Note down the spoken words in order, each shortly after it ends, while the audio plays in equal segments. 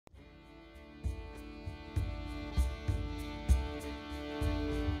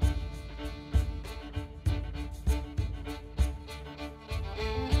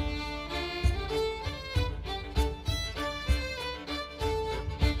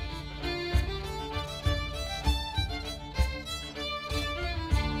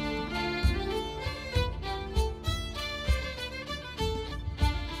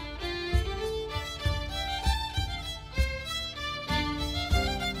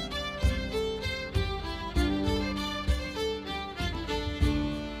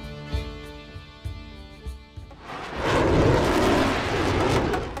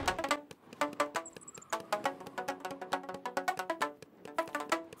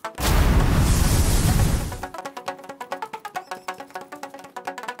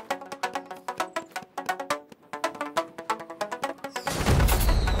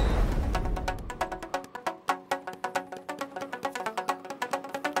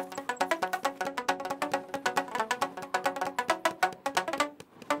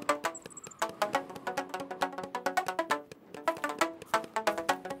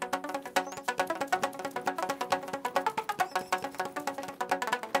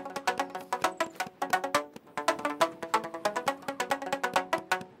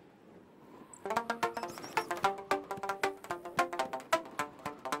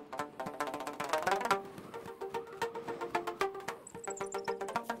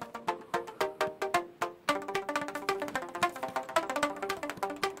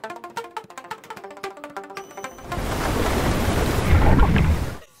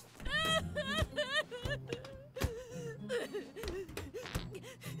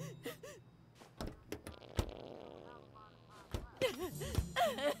My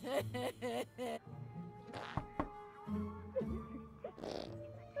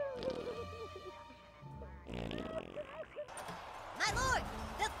lord,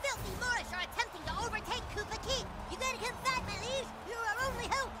 the filthy Moorish are attempting to overtake Koopa King. You gotta come back, my liege. You're our only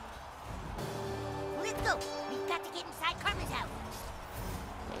hope. Let's go. We've got to get inside Karma's house.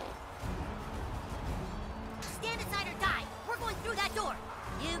 Stand aside or die. We're going through that door.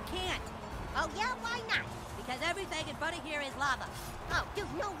 You can't. Oh yeah, why not? Because everything in front of here is lava. Oh, dude,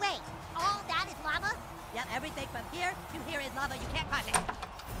 no way. All that is lava? Yep, everything from here to here is lava. You can't cross it.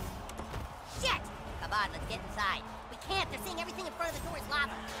 Shit! Come on, let's get inside. We can't. They're saying everything in front of the door is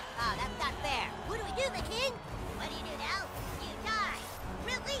lava. Oh, that's not fair. What do we do, the king? What do you do now? You die.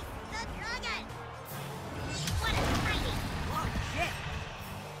 Release the dragon! What a fighting! Oh, shit!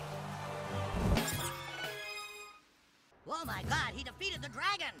 Oh my god, he defeated the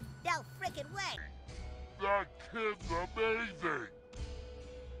dragon! No frickin' way! That kid's amazing!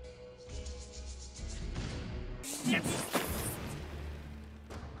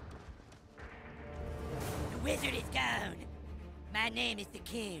 The wizard is gone! My name is the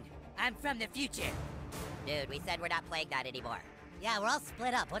Coon. I'm from the future. Dude, we said we're not playing that anymore. Yeah, we're all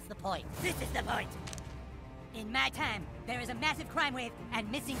split up. What's the point? This is the point! In my time, there is a massive crime wave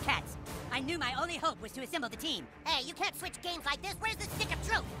and missing cats. I knew my only hope was to assemble the team. Hey, you can't switch games like this. Where's the stick of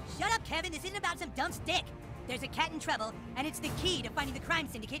truth? Shut up, Kevin. This isn't about some dumb stick. There's a cat in trouble, and it's the key to finding the crime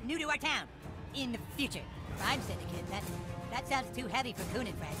syndicate new to our town. In the future. Crime syndicate? That sounds too heavy for Coon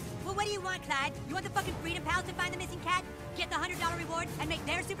and friends. Well, what do you want, Clyde? You want the fucking Freedom Pals to find the missing cat? Get the $100 reward and make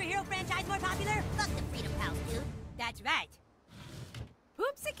their superhero franchise more popular? Fuck the Freedom Pals, dude. That's right.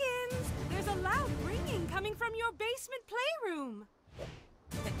 Poopsikins! There's a loud ringing coming from your basement playroom.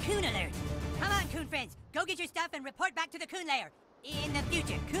 The Coon Alert! Come on, Coon friends! Go get your stuff and report back to the Coon Lair! In the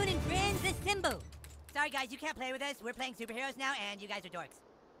future, Coon and friends assemble! Sorry guys, you can't play with us. We're playing superheroes now, and you guys are dorks.